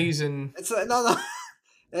 70s and It's like, no.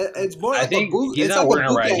 It's more I like think a boot. he's It's not like a wording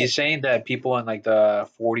it right. bootleg. He's saying that people in like the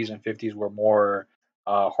 40s and 50s were more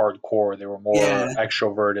hardcore. They were Yeah. more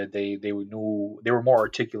extroverted. They were more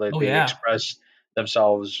articulate. Oh They yeah. expressed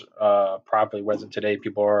themselves properly. Whereas today,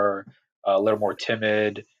 people are a little more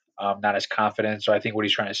timid, not as confident. So I think what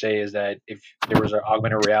he's trying to say is that if there was an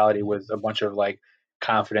augmented reality with a bunch of like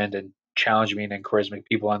confident and challenging and charismatic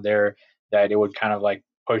people on there, that it would kind of like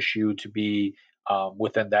push you to be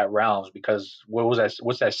within that realms. Because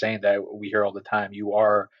what's that saying that we hear all the time? You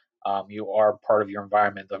are part of your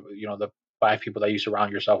environment. The 5 people that you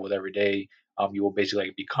surround yourself with every day, you will basically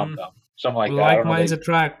like become Mm. them. Something like that. I Like don't know. minds Like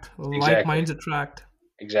attract. Like exactly, minds attract.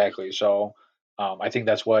 exactly. So I think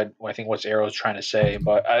that's what I think what's Arrow's trying to say.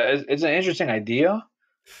 But it's an interesting idea.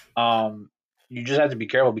 Um, you just have to be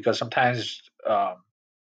careful because sometimes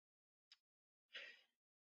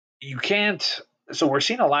you can't. So we're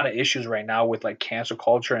seeing a lot of issues right now with like cancel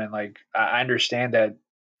culture, and like I understand that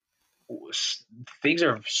s- things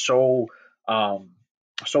are um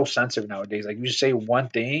so sensitive nowadays. Like you just say one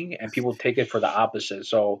thing and people take it for the opposite.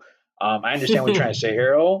 So I understand what you're trying to say,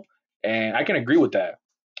 Arrow, and I can agree with that.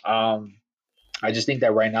 Um, I just think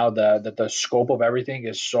that right now the scope of everything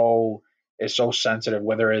is so sensitive,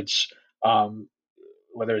 um,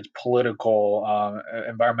 whether it's political,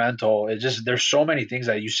 environmental. It's just there's so many things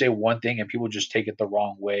that you say one thing and people just take it the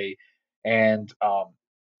wrong way, and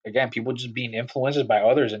again, people just being influenced by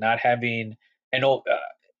others and not having. And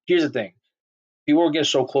here's the thing: people get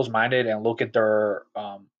so close minded and look at their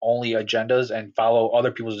only agendas and follow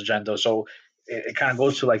other people's agendas. So it kind of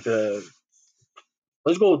goes to like the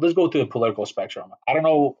let's go to the political spectrum. I don't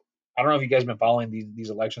know if you guys been following these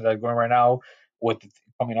elections that are going right now with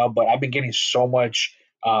coming up, but I've been getting so much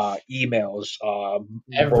emails,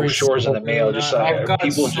 Every brochures in single the mail, Dude, just like I've got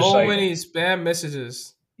people just so like many spam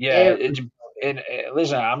messages. yeah, every it's and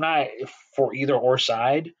listen, I'm not for either or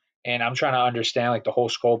side, and I'm trying to understand like the whole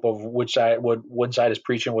scope of which side, what one side is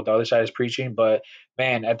preaching, what the other side is preaching. But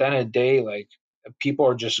man, at the end of the day, like people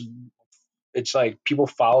are just it's like people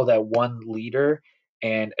follow that one leader,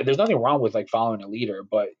 and there's nothing wrong with like following a leader,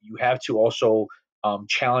 but you have to also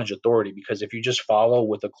challenge authority because if you just follow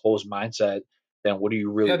with a closed mindset, then what are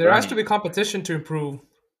you Yeah, really there has to learning? be competition to improve.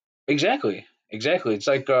 Exactly, exactly. It's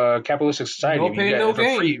like capitalistic society. No If you pain, get no if a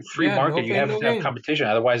gain. free Yeah, no market, you pain, have no to have gain. competition.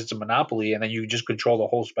 Otherwise, it's a monopoly, and then you just control the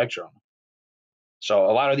whole spectrum. So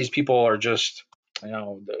a lot of these people are just,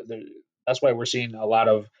 that's why we're seeing a lot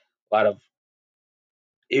of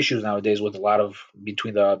issues nowadays with a lot of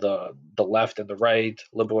between the left and the right,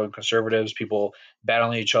 liberal and conservatives, people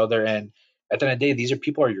battling each other. And at the end of the day, these are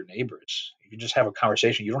people are your neighbors. You can just have a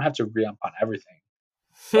conversation. You don't have to agree upon everything,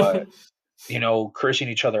 but cursing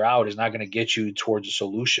each other out is not going to get you towards a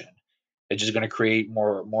solution. It's just going to create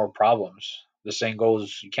more problems. The saying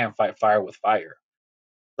goes, you can't fight fire with fire.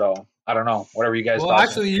 So I don't know. Whatever you guys Well, thoughts.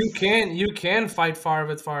 actually, you can fight fire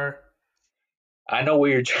with fire. I know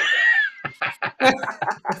where you're.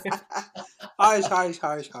 Harsh, harsh,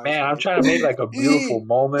 harsh, harsh, Man, I'm harsh. trying to make like a beautiful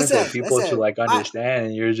moment for people to Listen. like understand,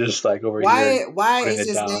 and you're just like over here Why putting is it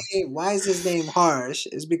his down. name? Why is his name harsh?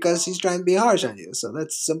 Is because he's trying to be harsh on you. So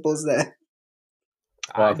that's simple as that.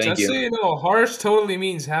 Well, thank Just so you. you know, harsh totally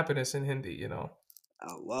means happiness in Hindi. Well,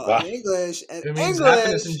 Wow, In It means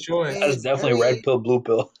happiness and English, joy. that's it's definitely red very. pill, blue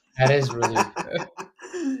pill. that is really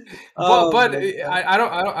but Oh but my god.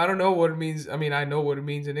 I don't know what it means. I mean, I know what it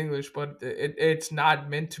means in English, but it's not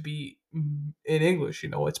meant to be in English.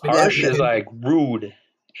 It's meant to Yeah, Harsh be in is Hindi. like rude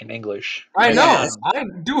in English. I Right? know. yes.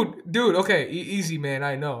 Dude. Okay, easy, man.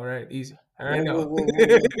 I know, right? Easy. I Whoa, whoa, know. whoa,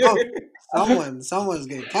 whoa, whoa. Someone's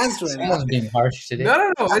getting cancelled right now. someone's being harsh No, today.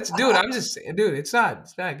 no, no. It's dude. I'm just saying, dude. It's not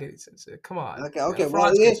getting sensitive. Come on. Okay, Yeah, okay. Well,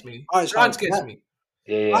 France yeah, gets me. harsh, harsh. France gets me.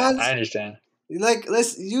 Yeah, yeah, I Franz, understand. like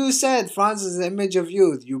let's. You said Franz is the image of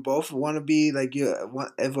youth. You both want to be like you.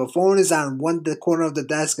 If a phone is on the corner of the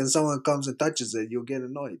desk and someone comes and touches it, you'll get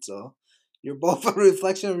annoyed. So you're both a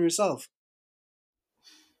reflection of yourself.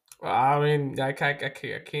 I mean, I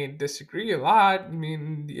can't disagree a lot. I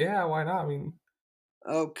mean, yeah, why not? I mean,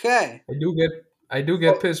 Okay. I do get I do So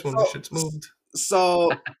get pissed when the so shit's moved.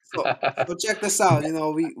 so check this out.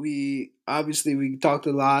 We obviously we talked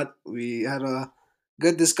a lot. We had a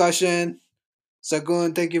good discussion.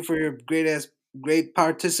 Sagun, thank you for your great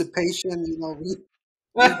participation.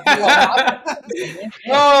 We do Oh, have I'm man.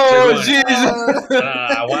 Oh, Sagun, jeez.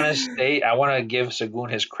 I want to state, I want to give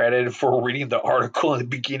Sagun his credit for reading the article in the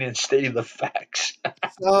beginning and stating the facts.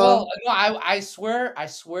 Well, so no, I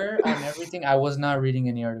swear on everything. I was not reading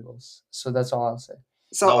any articles, so that's all I'll say.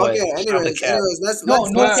 No okay. way. Stop the cap. Anyways, let's No,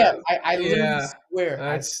 let's no let's. cap. But I literally yeah, swear.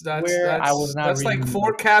 I that's swear I was not like reading any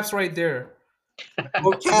four articles. caps right there.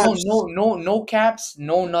 For No, caps. no, no, no caps,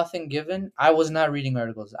 no nothing given. I was not reading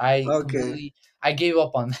articles. I Okay. completely, I gave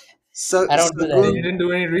up on that. I don't do that You anymore. didn't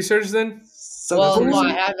do any research then? Well, no,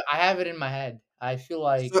 Sagoon. I have it in my head. I feel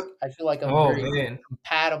like So, I'm Oh very man.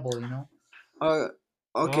 compatible, you know. uh,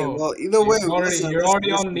 okay, Oh, well, either so way, you're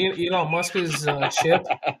already on Elon Musk's ship.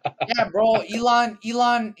 Yeah, bro.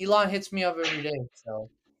 Elon hits me up every day. So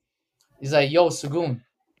he's like, "Yo, Sagoon,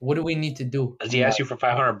 what do we need to do?" Does I'm he ask like, you for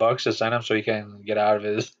 $500 to sign him so he can get out of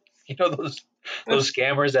his? You know those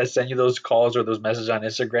scammers that send you those calls or those messages on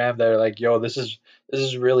Instagram that are like, "Yo, this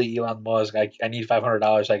is really Elon Musk. I need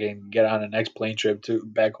 $500 so I can get on the next plane trip to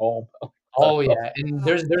back home." "Oh yeah," and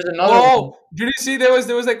there's another one. Oh, did you see there was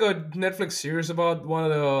like a Netflix series about one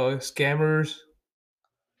of the scammers?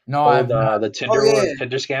 No, Oh, I've not. the oh yeah,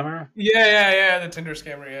 Tinder scammer. Yeah, the Tinder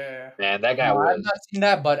scammer. Yeah. Man, that guy No, I've was. not seen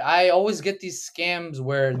that, but I always get these scams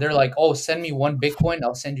where they're like, "Oh, send me 1 Bitcoin,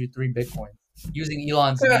 I'll send you 3 Bitcoin," using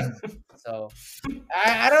Elon's Yeah. name. So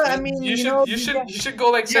I don't. I mean, You you should know, you should you should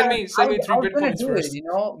go like yeah, send me I three was gonna bitcoins do it. first. You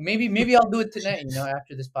know, maybe I'll do it tonight. You know,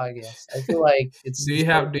 after this podcast, I feel like it's. Do you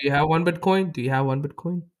have 1 Bitcoin? Do you have 1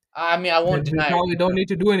 Bitcoin? I mean, I won't Then we deny. probably don't need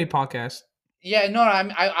to do any podcast. Yeah, no,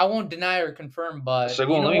 I won't deny or confirm, but you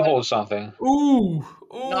Sagun, know let me what? hold something. Ooh,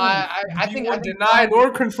 No, ooh. He I won't think deny Elon.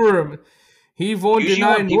 nor confirm. He won't Usually,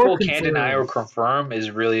 deny when nor people can't deny or confirm. confirm,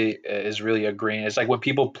 is really agreeing. It's like when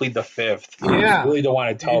people plead the fifth. They Yeah, really don't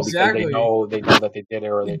want to tell because they exactly. know they know that they did it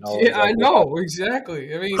or they know Yeah, I exactly what know happened.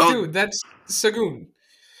 exactly. I mean, oh, dude, that's Sagoon.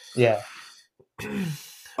 Yeah,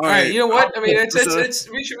 all All right, right. you know what? I mean, Listen, it's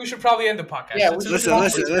we should probably end the yeah, podcast. we should It's listen, been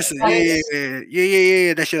probably listen, 40 listen. probably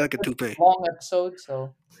Yeah. That shit like a toupee. long episode.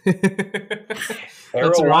 So minutes. That's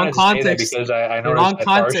Arrow the wrong wanted to say that context. because I The noticed wrong that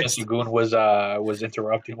Harsh and context. Sagun was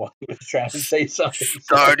interrupting while he was trying to say something. So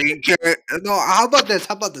Starting. No, how about this?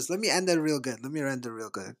 How about this? Let me end it real good. Let me end it real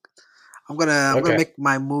good. I'm gonna okay, make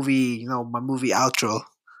my movie. My movie outro.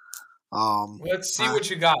 Let's see Uh, what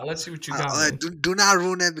you got. Let's see what you got, man. do not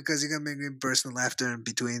ruin it because you're gonna make me burst in laughter in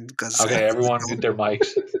between. Because okay, everyone mute their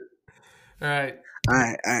mics. All right. all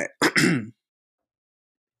right, all right.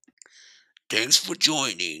 Thanks for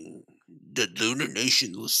joining the Lunar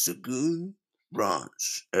Nation with Sagoon,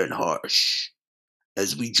 Bronze, and Harsh.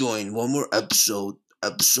 As we join one more episode,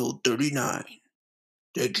 episode 39.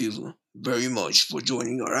 Thank you very much for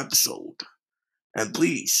joining our episode. And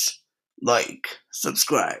please like,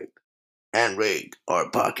 subscribe, and rate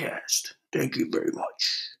our podcast. Thank you very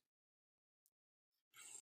much.